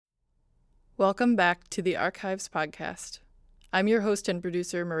Welcome back to the Archives podcast. I'm your host and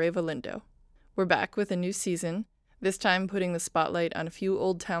producer, Mareva Lindo. We're back with a new season, this time putting the spotlight on a few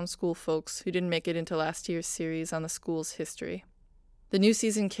Old Town School folks who didn't make it into last year's series on the school's history. The new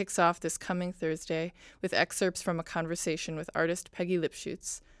season kicks off this coming Thursday with excerpts from a conversation with artist Peggy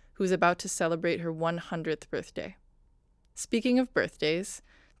Lipschutz, who is about to celebrate her 100th birthday. Speaking of birthdays,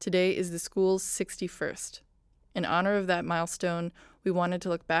 today is the school's 61st. In honor of that milestone, we wanted to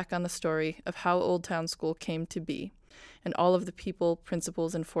look back on the story of how Old Town School came to be, and all of the people,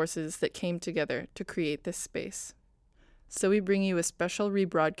 principles, and forces that came together to create this space. So we bring you a special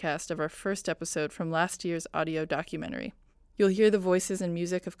rebroadcast of our first episode from last year's audio documentary. You'll hear the voices and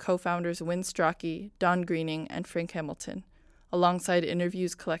music of co-founders Win Stracke, Don Greening, and Frank Hamilton, alongside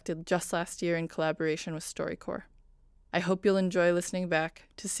interviews collected just last year in collaboration with StoryCorps. I hope you'll enjoy listening back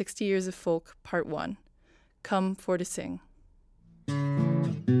to 60 Years of Folk, Part 1. Come for to sing.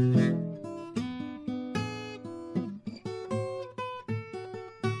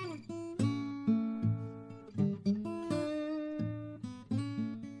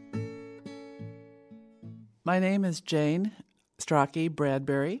 My name is Jane Stracke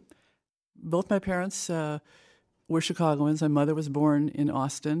Bradbury. Both my parents were Chicagoans. My mother was born in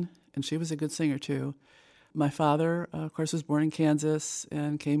Austin, and she was a good singer, too. My father, of course, was born in Kansas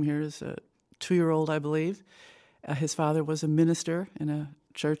and came here as a 2-year-old, I believe. His father was a minister in a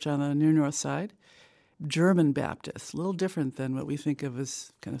church on the near north side. German Baptist, a little different than what we think of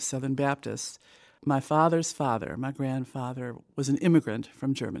as kind of Southern Baptists. My father's father, my grandfather, was an immigrant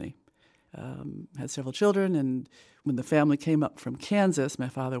from Germany. Had several children, and when the family came up from Kansas, my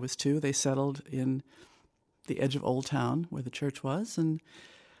father was 2, they settled in the edge of Old Town, where the church was, and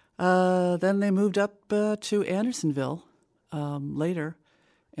then they moved up to Andersonville later,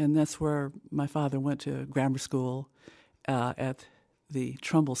 and that's where my father went to grammar school at the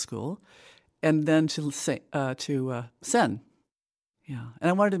Trumbull School, and then to Senn. Yeah, and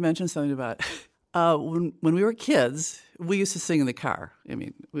I wanted to mention something about when we were kids, we used to sing in the car. I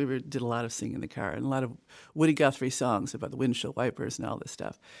mean, did a lot of singing in the car and a lot of Woody Guthrie songs about the windshield wipers and all this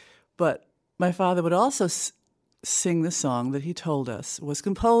stuff. But my father would also sing the song that he told us was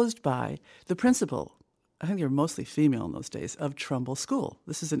composed by the principal, I think they were mostly female in those days, of Trumbull School.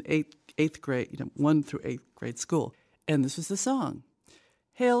 This is an eighth grade, 1 through 8th grade school. And this was the song.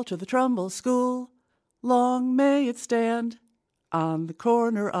 Hail to the Trumbull School, long may it stand, on the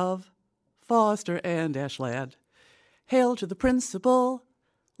corner of Foster and Ashland. Hail to the principal,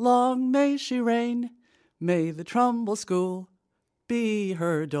 long may she reign, may the Trumbull School be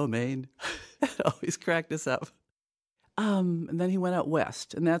her domain. That always cracked us up. And then he went out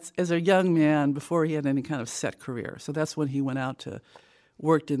west, and that's as a young man before he had any kind of set career. So that's when he went out to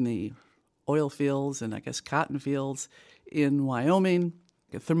worked in the oil fields and I guess cotton fields in Wyoming,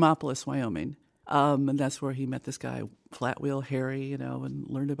 Thermopolis, Wyoming. And that's where he met this guy, Flatwheel Harry, and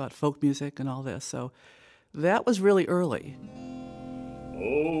learned about folk music and all this. So that was really early.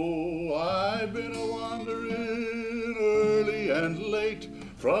 Oh, I've been a wandering early and late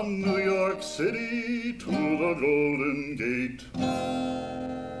from New York City to the Golden Gate.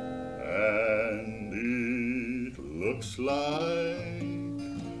 And it looks like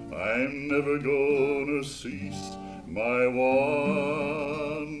I'm never gonna cease my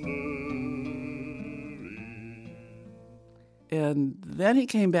wandering. And then he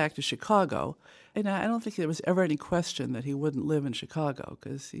came back to Chicago, and I don't think there was ever any question that he wouldn't live in Chicago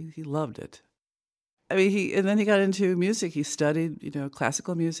because he loved it. I mean, and then he got into music. He studied,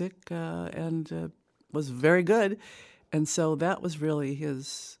 classical music and was very good. And so that was really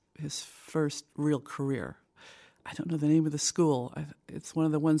his first real career. I don't know the name of the school. It's one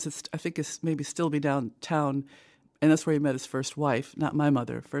of the ones that I think is maybe still be downtown. And that's where he met his first wife, not my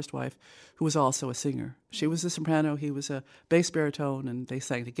mother, first wife, who was also a singer. She was a soprano, he was a bass baritone, and they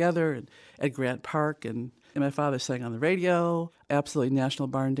sang together at Grant Park. And my father sang on the radio, absolutely National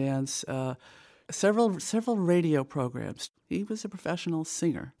Barn Dance, several radio programs. He was a professional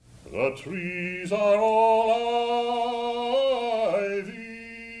singer. The trees are all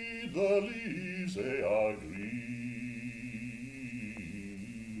ivy, the leaves they are green.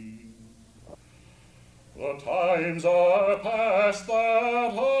 The times are past that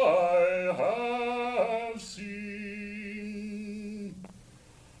I have seen,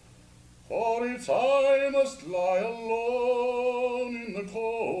 for it's I must lie alone in the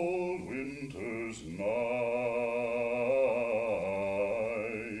cold winter's night,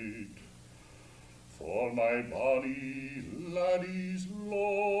 for my bonny laddie's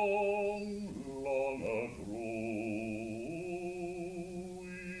long a-growing.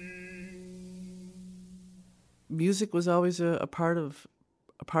 Music was always a part of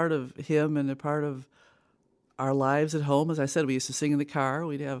part of him and a part of our lives at home. As I said, we used to sing in the car.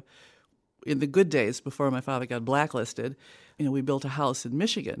 We'd have, in the good days before my father got blacklisted, we built a house in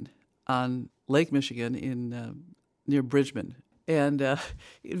Michigan, on Lake Michigan in near Bridgman. And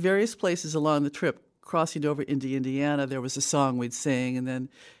in various places along the trip, crossing over into Indiana, there was a song we'd sing, and then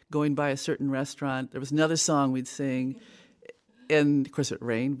going by a certain restaurant, there was another song we'd sing. And, of course, it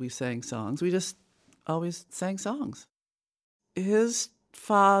rained. We sang songs. We just always sang songs. His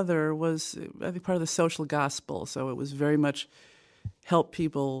father was, I think, part of the social gospel, so it was very much help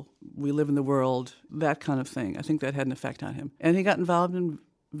people, we live in the world, that kind of thing. I think that had an effect on him. And he got involved in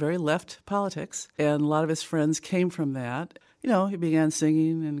very left politics, and a lot of his friends came from that. He began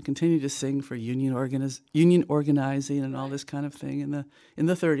singing and continued to sing for union organizing and all this kind of thing in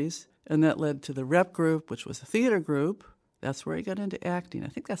the 30s. And that led to the Rep group, which was a theater group. That's where he got into acting. I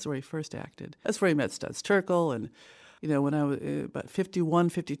think that's where he first acted. That's where he met Studs Terkel. And, when I was about 51,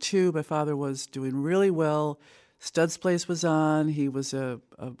 52, my father was doing really well. Studs' Place was on. He was a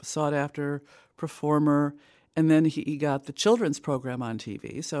sought-after performer. And then he got the children's program on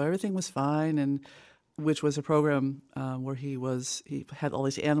TV. So everything was fine, and which was a program where he had all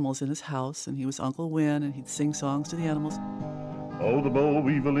these animals in his house, and he was Uncle Win, and he'd sing songs to the animals. Oh, the Boll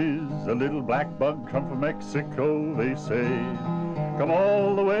Weevil is a little black bug come from Mexico, they say. Come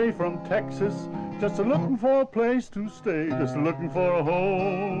all the way from Texas, just a-looking for a place to stay, just a-looking for a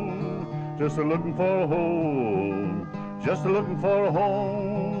home, just a-looking for a home, just a-looking for a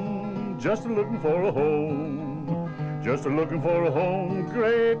home, just a-looking for a home, just a-looking for a home,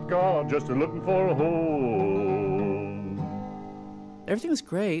 great God, just a-looking for a home. Everything was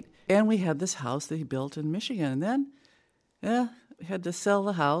great, and we had this house that he built in Michigan, and then, we had to sell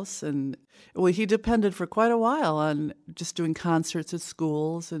the house, and he depended for quite a while on just doing concerts at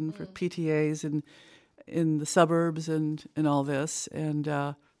schools and for PTAs and in the suburbs and all this, and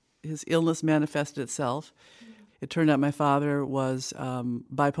his illness manifested itself. It turned out my father was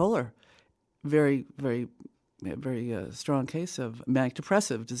bipolar, very, very, very strong case of manic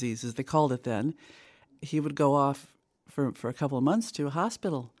depressive disease, as they called it then. He would go off for a couple of months to a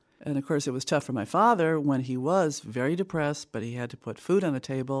hospital. And, of course, it was tough for my father when he was very depressed, but he had to put food on the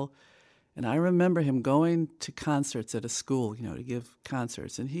table. And I remember him going to concerts at a school, to give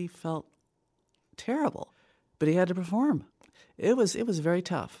concerts, and he felt terrible. But he had to perform. It was very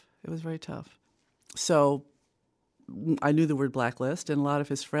tough. It was very tough. So I knew the word blacklist, and a lot of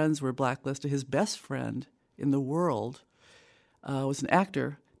his friends were blacklisted. His best friend in the world was an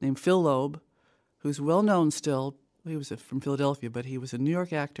actor named Phil Loeb, who's well-known still. He was from Philadelphia, but he was a New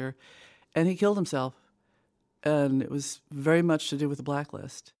York actor, and he killed himself. And it was very much to do with the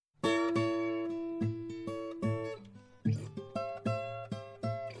blacklist.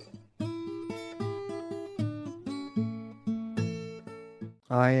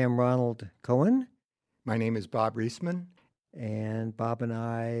 I am Ronald Cohen. My name is Bob Riesman. And Bob and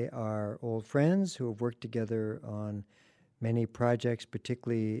I are old friends who have worked together on many projects,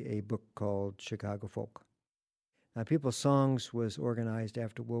 particularly a book called Chicago Folk. Now, People's Songs was organized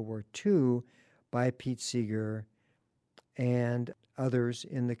after World War II by Pete Seeger and others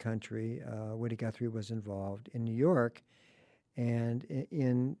in the country. Woody Guthrie was involved in New York and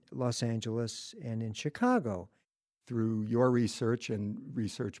in Los Angeles and in Chicago. Through your research and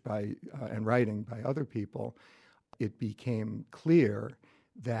research by and writing by other people, it became clear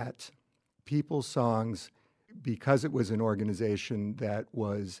that People's Songs, because it was an organization that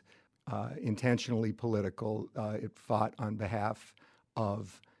was intentionally political, it fought on behalf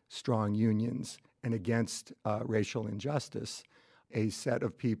of strong unions and against racial injustice. A set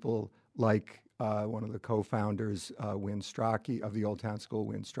of people like one of the co-founders, Win Stracke, of the Old Town School,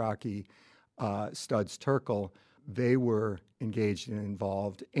 Win Stracke, Studs Terkel, they were engaged and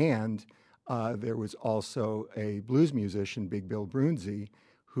involved. And there was also a blues musician, Big Bill Broonzy,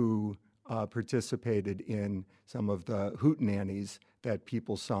 who participated in some of the hootenannies that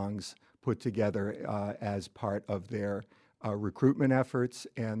People's Songs put together as part of their recruitment efforts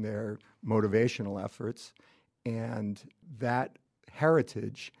and their motivational efforts. And that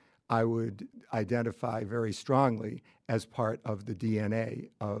heritage I would identify very strongly as part of the DNA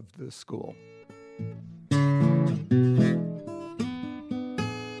of the school.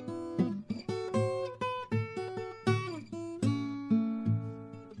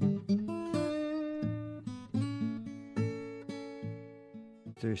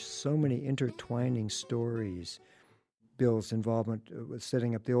 There's so many intertwining stories. Bill's involvement with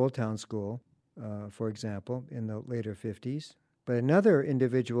setting up the Old Town School, for example, in the later 50s. But another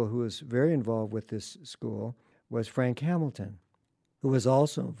individual who was very involved with this school was Frank Hamilton, who was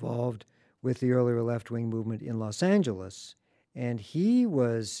also involved with the earlier left-wing movement in Los Angeles. And he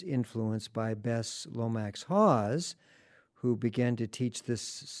was influenced by Bess Lomax Hawes, who began to teach this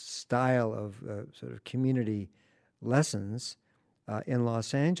style of sort of community lessons in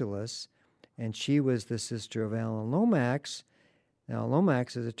Los Angeles. And she was the sister of Alan Lomax. Now,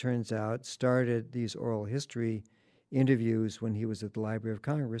 Lomax, as it turns out, started these oral history interviews when he was at the Library of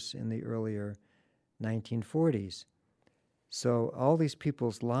Congress in the earlier 1940s. So all these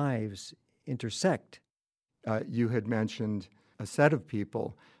people's lives intersect. You had mentioned a set of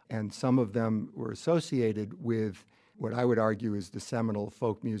people, and some of them were associated with what I would argue is the seminal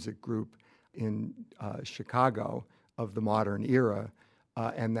folk music group in Chicago of the modern era,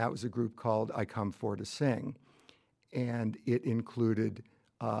 and that was a group called I Come For To Sing. And it included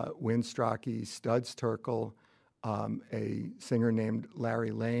Win Stracke, Studs Terkel, a singer named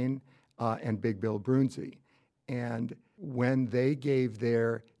Larry Lane, and Big Bill Broonzy. And when they gave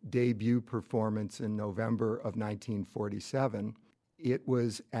their debut performance in November of 1947, it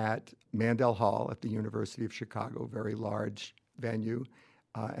was at Mandel Hall at the University of Chicago, very large venue,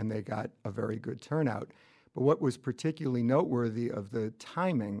 and they got a very good turnout. But what was particularly noteworthy of the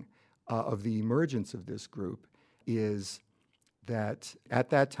timing of the emergence of this group is that at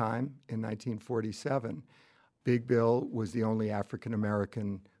that time, in 1947, Big Bill was the only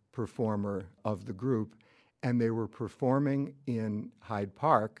African-American performer of the group, and they were performing in Hyde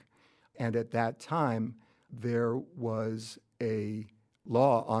Park, and at that time, there was a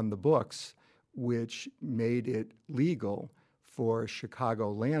law on the books which made it legal for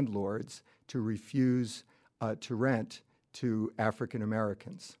Chicago landlords to refuse to rent to African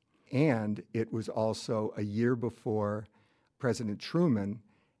Americans. And it was also a year before President Truman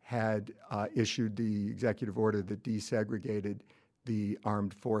had issued the executive order that desegregated the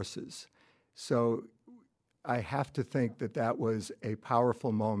armed forces. So I have to think that that was a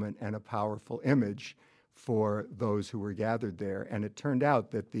powerful moment and a powerful image for those who were gathered there. And it turned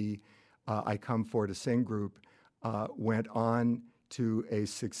out that the I Come For To Sing group went on to a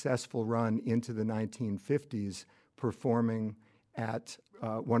successful run into the 1950s, performing at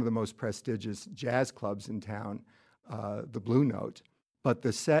one of the most prestigious jazz clubs in town, the Blue Note. But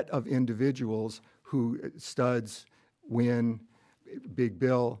the set of individuals who, Studs, Win, Big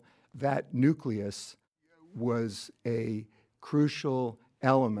Bill, that nucleus was a crucial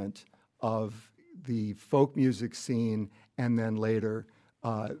element of the folk music scene, and then later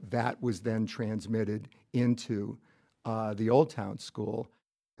that was then transmitted into the Old Town School.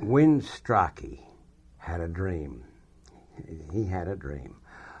 Win Stracke had a dream. He had a dream.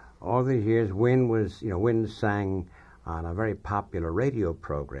 All these years, Win sang on a very popular radio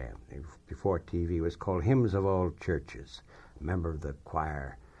program before TV. It was called Hymns of Old Churches, a member of the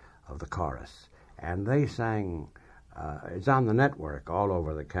choir of the chorus. And they sang, it's on the network all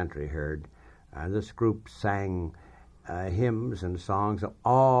over the country, heard. This group sang hymns and songs of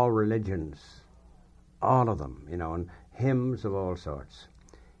all religions, all of them, and hymns of all sorts.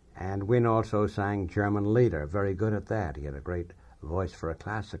 And Win also sang German Lieder, very good at that. He had a great voice for a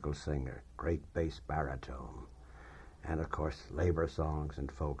classical singer, great bass baritone. And, of course, labor songs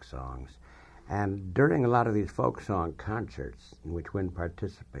and folk songs. And during a lot of these folk song concerts in which Win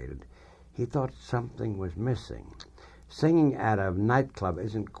participated, he thought something was missing. Singing at a nightclub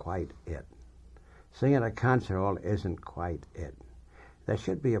isn't quite it. Singing at a concert hall isn't quite it. There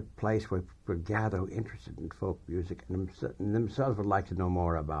should be a place where people gather who are interested in folk music and themselves would like to know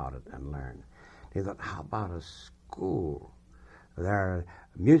more about it and learn. He thought, how about a school? There are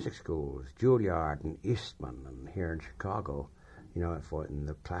music schools, Juilliard and Eastman, and here in Chicago, in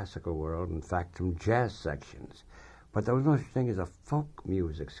the classical world, in fact, some jazz sections. But there was no such thing as a folk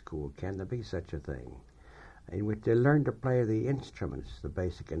music school. Can there be such a thing? In which they learn to play the instruments, the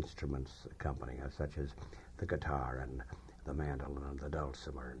basic instruments accompanying us, such as the guitar and the mandolin and the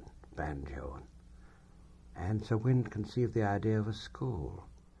dulcimer and banjo. And so Win conceived the idea of a school.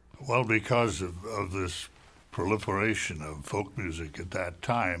 Well, because of this proliferation of folk music at that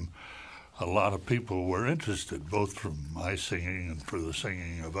time, a lot of people were interested, both from my singing and for the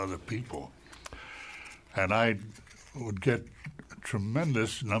singing of other people. And I would get a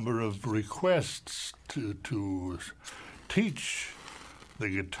tremendous number of requests to teach the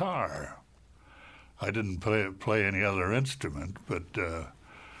guitar. I didn't play any other instrument, but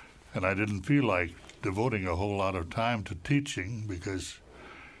and I didn't feel like devoting a whole lot of time to teaching because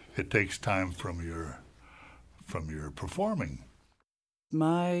it takes time from your performing.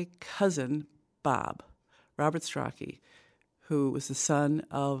 My cousin, Bob, Robert Stracke, who was the son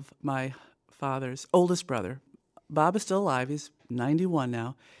of my father's oldest brother. Bob is still alive. He's 91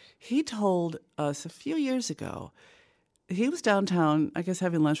 now. He told us a few years ago, he was downtown, I guess,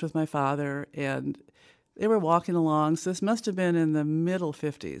 having lunch with my father, and They were walking along, so this must have been in the middle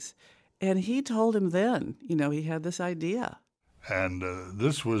 50s. And he told him then, he had this idea. And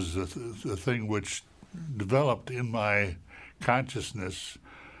this was the thing which developed in my consciousness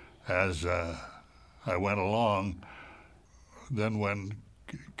as I went along. Then when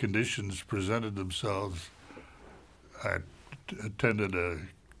conditions presented themselves, I attended a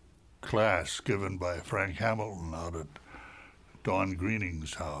class given by Frank Hamilton out at Don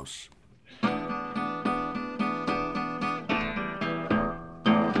Greening's house.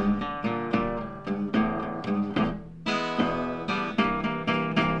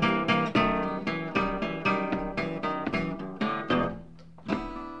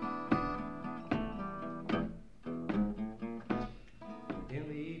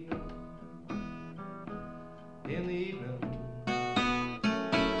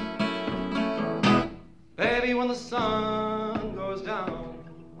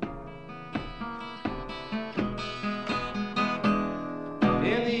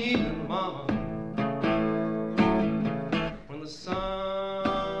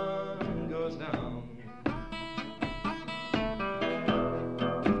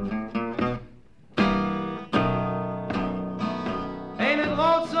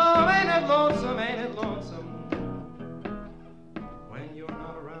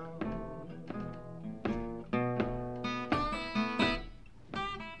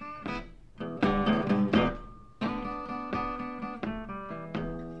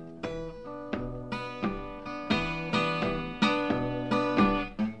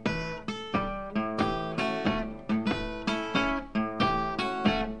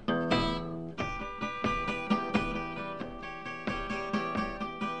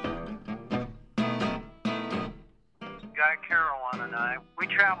 Guy Carawan and I, we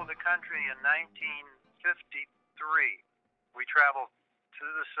traveled the country in 1953. We traveled to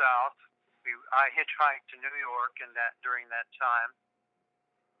the South. I hitchhiked to New York during that time.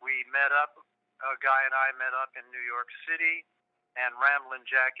 We met up, Guy and I met up in New York City, and Ramblin'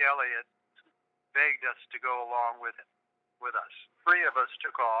 Jack Elliott begged us to go along with us. Three of us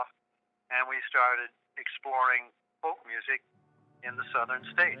took off, and we started exploring folk music in the southern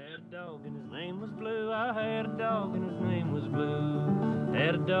states. I had a dog and his name was Blue. I had a dog and his name was Blue.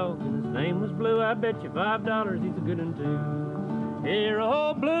 Had a dog and his name was Blue. I bet you $5 he's a good one too. Here,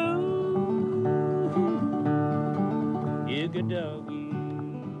 oh Blue, you good doggy.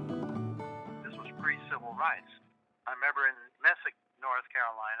 This was pre-civil rights. I remember in Messick, North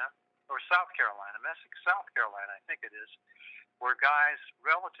Carolina, or South Carolina, Messick, South Carolina, I think it is, where Guy's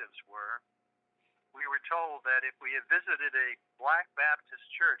relatives were. We were told that if we had visited a Black Baptist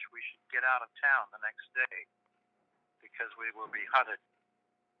church, we should get out of town the next day because we will be hunted.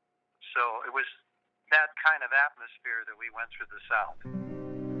 So it was that kind of atmosphere that we went through the South.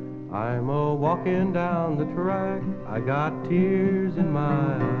 I'm a-walking down the track, I got tears in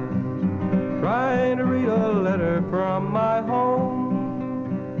my eyes, trying to read a letter from my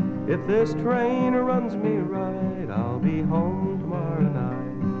home. If this train runs me right, I'll be home tomorrow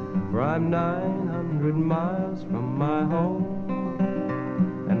night, for I'm 900 miles from my home,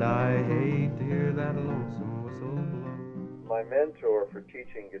 and I hate to hear that lonesome whistle blow. My mentor for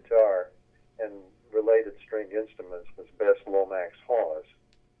teaching guitar and related stringed instruments was Bess Lomax Hawes,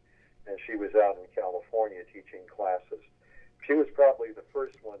 and she was out in California teaching classes. She was probably the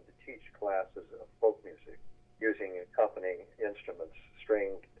first one to teach classes of folk music using accompanying instruments,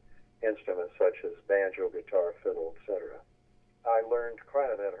 stringed instruments such as banjo, guitar, fiddle, etc. I learned kind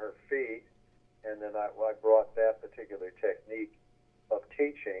of at her feet, and then I brought that particular technique of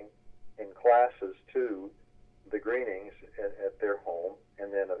teaching in classes to the Greenings at their home,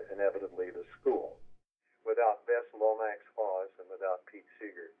 and then inevitably the school. Without Bess Lomax Hawes and without Pete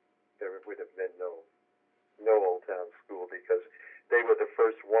Seeger, there would have been no Old Town School, because they were the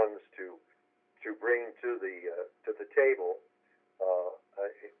first ones to bring to the table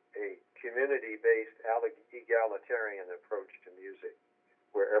a community-based egalitarian approach to music,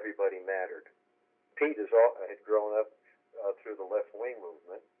 where everybody mattered. Pete had grown up through the left-wing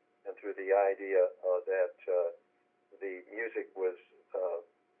movement and through the idea that the music was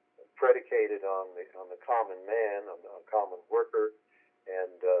predicated on the common man, on the common worker,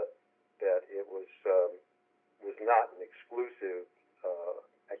 and that it was not an exclusive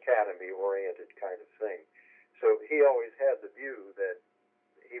academy-oriented kind of thing. So he always had the view that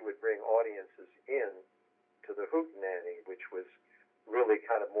he would bring audiences in to the hootenanny, which was really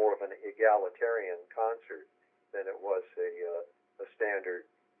kind of more of an egalitarian concert than it was a standard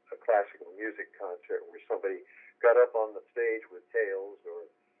classical music concert where somebody got up on the stage with tails or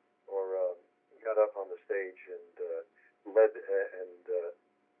got up on the stage and led and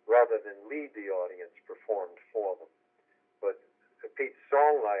rather than lead the audience, performed for them. But Pete's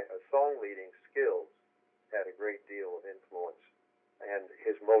song leading skills had a great deal of influence, and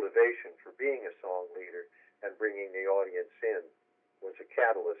his motivation for being a song leader and bringing the audience in was a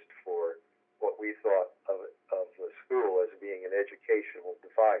catalyst for what we thought of the school as being an educational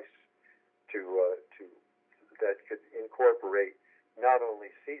device that could incorporate not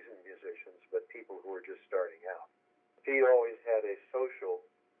only seasoned musicians but people who were just starting out. Pete always had a social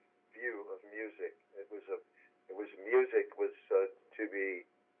view of music. Music was to be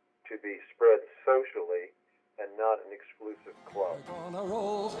spread socially and not an exclusive club. We're gonna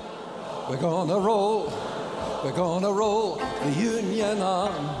roll, we're gonna roll the Union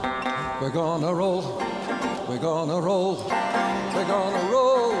on. We're gonna roll, we're gonna roll, we're gonna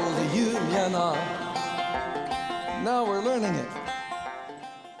roll the Union on. Now we're learning it.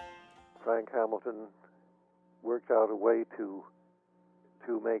 Frank Hamilton worked out a way to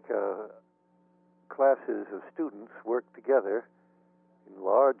make classes of students work together in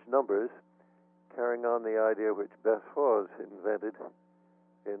large numbers, carrying on the idea which Bess Hawes invented out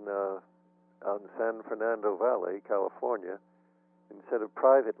in San Fernando Valley, California. Instead of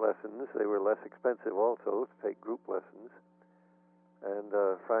private lessons, they were less expensive also to take group lessons. And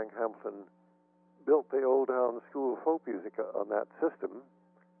Frank Hamilton built the Old Town School of Folk Music on that system,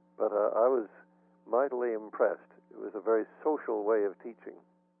 but I was mightily impressed. It was a very social way of teaching.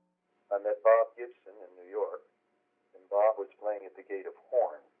 I met Bob Gibson in New York, and Bob was playing at the Gate of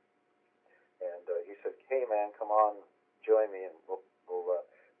Horn. And he said, "Hey man, come on, join me, and we'll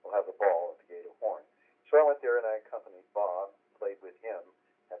have a ball at the Gate of Horn." So I went there and I accompanied Bob, played with him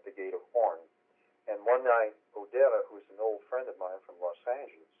at the Gate of Horn. And one night, Odetta, who's an old friend of mine from Los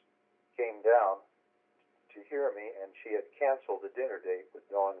Angeles, came down to hear me, and she had canceled a dinner date with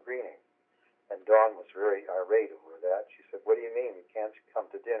Dawn Greening. And Dawn was very irate over that. She said, "What do you mean you can't come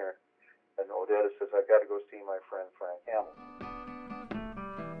to dinner?" And Odetta says, "I've got to go see my friend Frank Hamilton."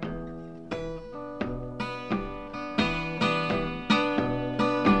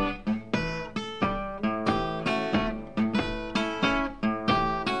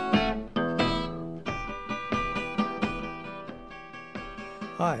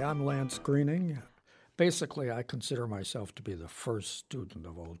 Hi, I'm Lance Greening. Basically, I consider myself to be the first student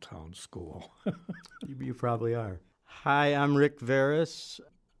of Old Town School. You probably are. Hi, I'm Rick Veras.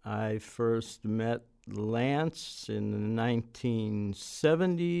 I first met Lance in the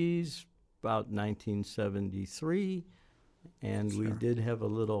 1970s, about 1973, and we did have a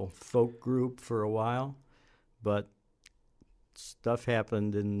little folk group for a while, but stuff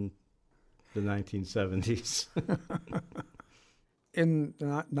happened in the 1970s. In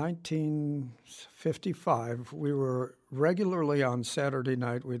 1955, we were regularly on Saturday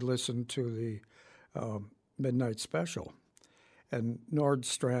night, we'd listen to the Midnight Special. And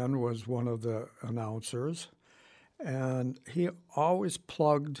Nordstrand was one of the announcers. And he always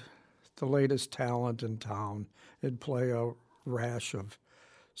plugged the latest talent in town. He'd play a rash of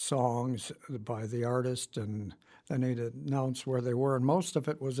songs by the artist, and then he'd announce where they were. And most of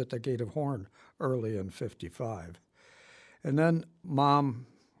it was at the Gate of Horn early in 55. And then Mom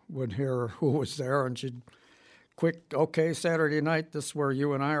would hear who was there, and she'd, "Quick, okay, Saturday night, this is where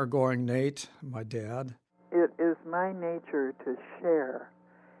you and I are going, Nate," my dad. It is my nature to share,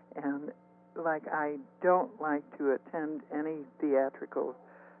 and I don't like to attend any theatrical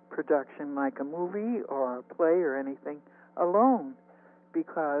production like a movie or a play or anything alone,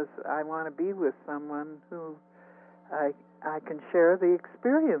 because I want to be with someone who I can share the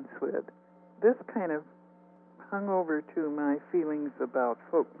experience with. This kind of hung over to my feelings about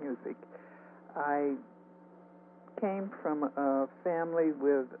folk music. I came from a family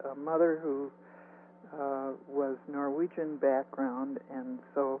with a mother who was Norwegian background, and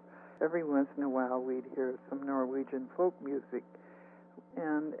so every once in a while we'd hear some Norwegian folk music.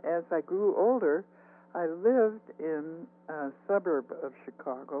 And as I grew older, I lived in a suburb of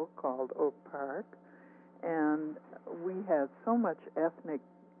Chicago called Oak Park, and we had so much ethnic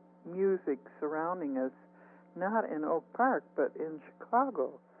music surrounding us, not in Oak Park, but in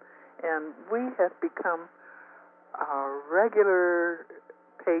Chicago. And we had become regular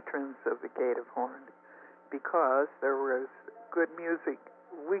patrons of the Gate of Horn because there was good music,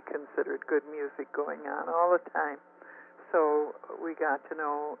 we considered good music going on all the time. So we got to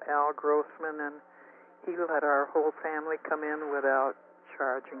know Al Grossman, and he let our whole family come in without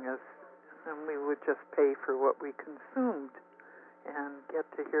charging us, and we would just pay for what we consumed and get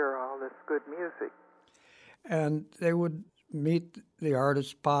to hear all this good music. And they would meet the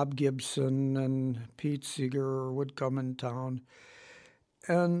artists. Bob Gibson and Pete Seeger would come in town,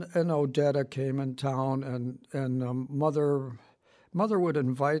 and Odetta came in town, and Mother Mother would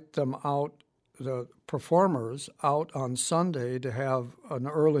invite them out, the performers, out on Sunday to have an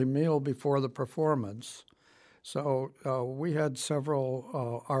early meal before the performance. So we had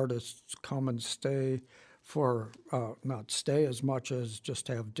several artists come and stay for, not stay as much as just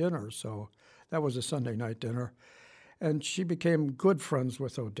have dinner. So that was a Sunday night dinner. And she became good friends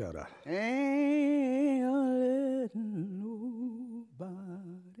with Odetta. Ain't letting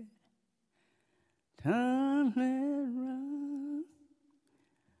nobody turn me around,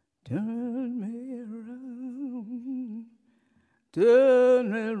 turn me around,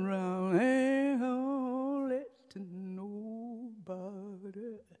 turn me around. Ain't letting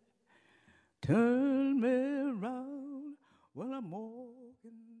nobody turn me around when I'm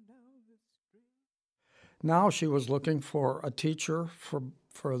walking down the street. Now she was looking for a teacher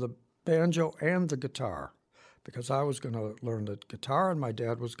for the banjo and the guitar, because I was going to learn the guitar and my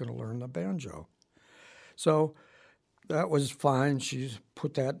dad was going to learn the banjo. So that was fine. She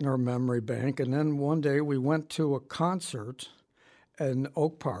put that in her memory bank. And then one day we went to a concert in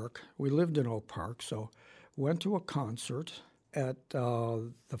Oak Park. We lived in Oak Park, so went to a concert at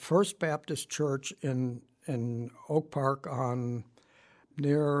the First Baptist Church in Oak Park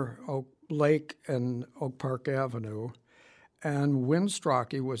near Oak Lake and Oak Park Avenue. And Win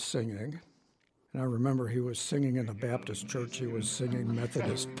Stracke was singing. And I remember he was singing in the Baptist church. He was singing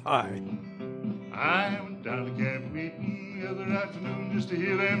Methodist Pie. I went down to camp meeting the other afternoon just to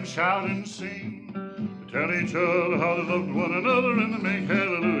hear them shout and sing, to tell each other how they loved one another and to make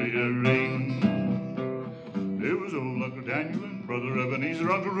hallelujah ring. There was old Uncle Daniel and Brother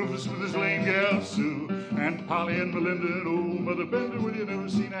Ebenezer, Uncle Rufus with his lame gal Sue, Aunt Polly and Melinda and old Mother Bender. Well, you never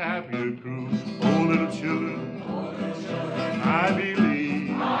seen a happier crew. Oh, little children, I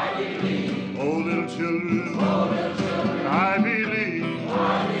believe. Oh, little children, I believe.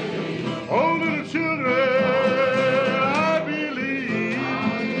 Oh, little children, I believe.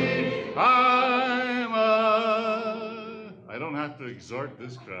 I don't have to exhort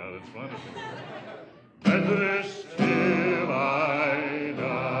this crowd. It's wonderful. Methodist till I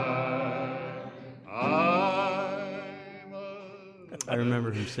die. I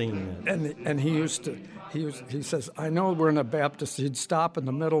remember him singing that. And he says, I know we're in a Baptist. He'd stop in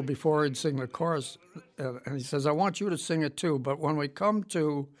the middle before he'd sing the chorus. And he says, I want you to sing it too. But when we come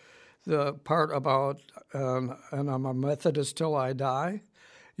to the part about, and I'm a Methodist till I die,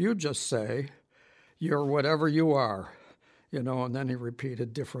 you just say, you're whatever you are. And then he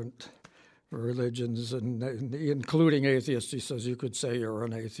repeated different religions, and including atheists. He says, you could say you're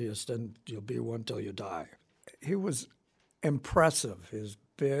an atheist and you'll be one till you die. He was impressive. He's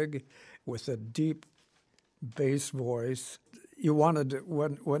big with a deep bass voice. You wanted to,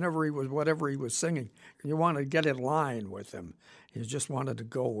 whatever he was singing, you wanted to get in line with him. You just wanted to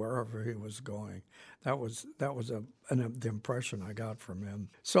go wherever he was going. That was the impression I got from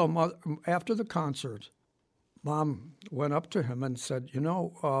him. So after the concert, Mom went up to him and said,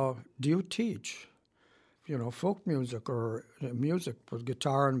 do you teach, folk music or music with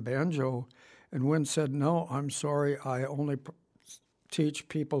guitar and banjo? And Win said, no, I'm sorry, I only teach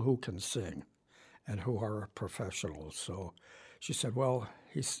people who can sing and who are professionals. So she said, well,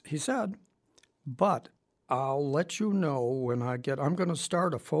 he said, but I'll let you know when I'm going to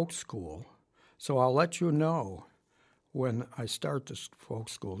start a folk school, so I'll let you know when I start this folk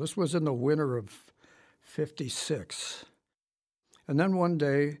school. This was in the winter of 56. And then one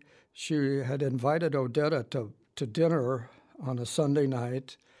day she had invited Odetta to dinner on a Sunday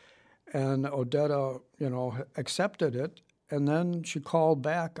night, and Odetta, accepted it. And then she called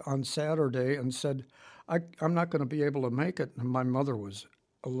back on Saturday and said, I'm not going to be able to make it. And my mother was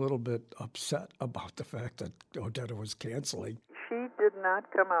a little bit upset about the fact that Odetta was canceling. She did not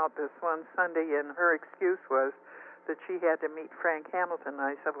come out this one Sunday, and her excuse was that she had to meet Frank Hamilton.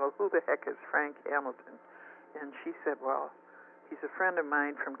 I said, well, who the heck is Frank Hamilton? And she said, well, he's a friend of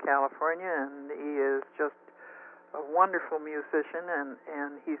mine from California, and he is just a wonderful musician,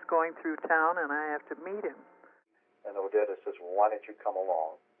 and he's going through town, and I have to meet him. And Odetta says, well, why don't you come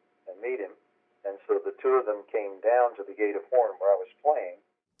along and meet him? And so the two of them came down to the Gate of Horn where I was playing.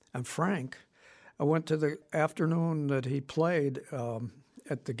 And Frank, I went to the afternoon that he played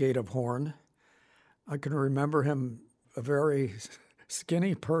at the Gate of Horn. I can remember him, a very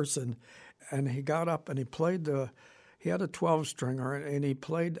skinny person, and he got up and he played he had a 12-stringer, and he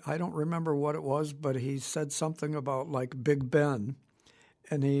played, I don't remember what it was, but he said something about like Big Ben,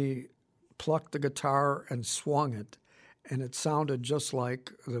 and he plucked the guitar and swung it, and it sounded just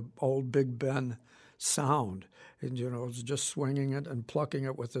like the old Big Ben sound. And, it was just swinging it and plucking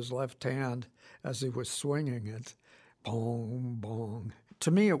it with his left hand as he was swinging it. Bong, bong. To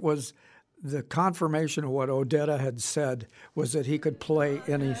me, it was the confirmation of what Odetta had said was that he could play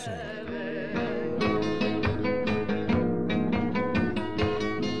anything.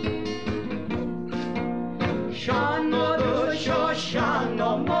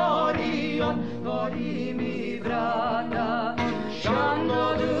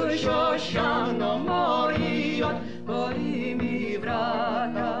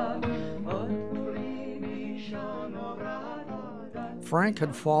 Frank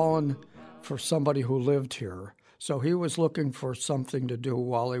had fallen for somebody who lived here, so he was looking for something to do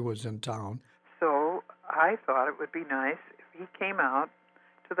while he was in town. So I thought it would be nice if he came out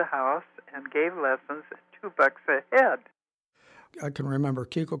to the house and gave lessons at $2 a head. I can remember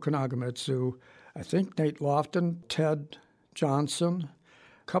Kiko Kanagamitsu, I think Nate Lofton, Ted Johnson,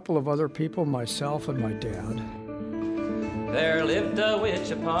 a couple of other people, myself and my dad. There lived a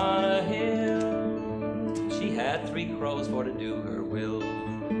witch upon a hill. She had 3 crows for to do her will.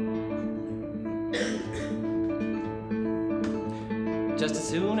 Just as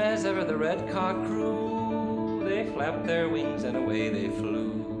soon as ever the red cock crew, they flapped their wings and away they flew.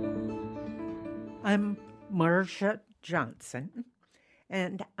 I'm Marcia Johnson,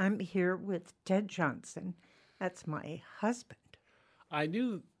 and I'm here with Ted Johnson. That's my husband. I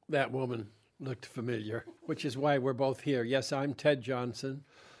knew that woman looked familiar, which is why we're both here. Yes, I'm Ted Johnson.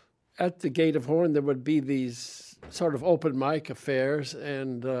 At the Gate of Horn, there would be these sort of open mic affairs,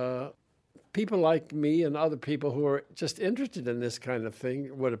 and people like me and other people who are just interested in this kind of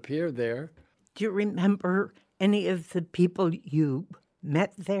thing would appear there. Do you remember any of the people you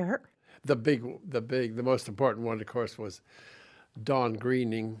met there? The most important one, of course, was Don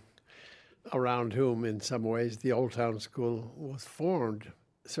Greening, around whom, in some ways, the Old Town School was formed,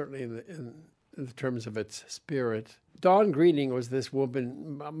 certainly in terms of its spirit. Dawn Greening was this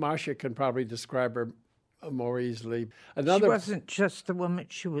woman. Marcia can probably describe her more easily. She wasn't just a woman,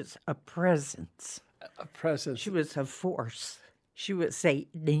 she was a presence. A presence. She was a force. She was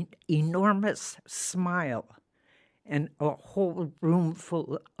an enormous smile and a whole room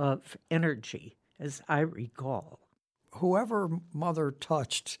full of energy, as I recall. Whoever Mother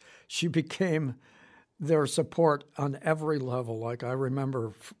touched, she became their support on every level. Like I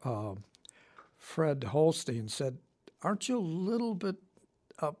remember Fred Holstein said, "Aren't you a little bit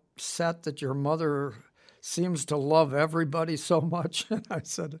upset that your mother seems to love everybody so much?" And I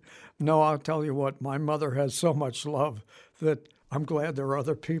said, "No, I'll tell you what, my mother has so much love that I'm glad there are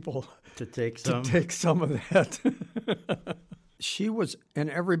other people to take some of that." She was in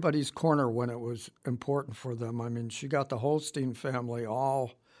everybody's corner when it was important for them. I mean, she got the Holstein family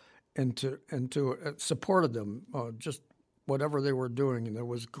all into it, supported them, just whatever they were doing, and it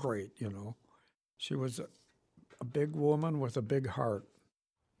was great, you know. She was a big woman with a big heart.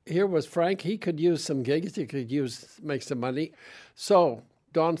 Here was Frank. He could use some gigs. He could make some money. So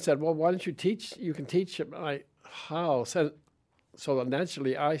Dawn said, "Well, why don't you teach? You can teach at my house." And so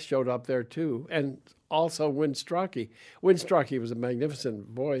naturally, I showed up there too, and also Win Stracke. Win Stracke was a magnificent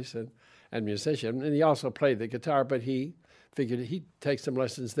voice and musician, and he also played the guitar, but he figured he'd take some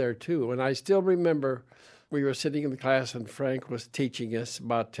lessons there too. And I still remember we were sitting in the class, and Frank was teaching us,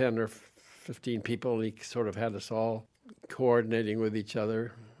 about 10 or 15 people, and he sort of had us all coordinating with each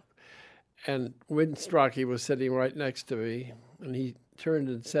other. And Win Stracke was sitting right next to me, and he turned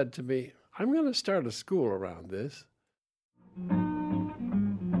and said to me, "I'm going to start a school around this."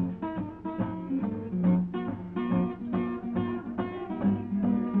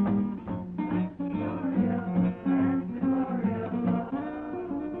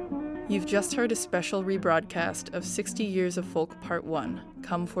 You've just heard a special rebroadcast of 60 Years of Folk Part 1,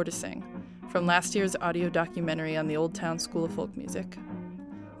 Come For To Sing, from last year's audio documentary on the Old Town School of Folk Music.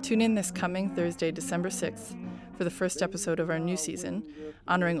 Tune in this coming Thursday, December 6th, for the first episode of our new season,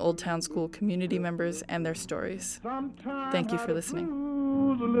 honoring Old Town School community members and their stories. Thank you for listening.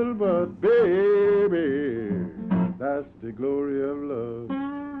 A little but baby, that's the glory of love.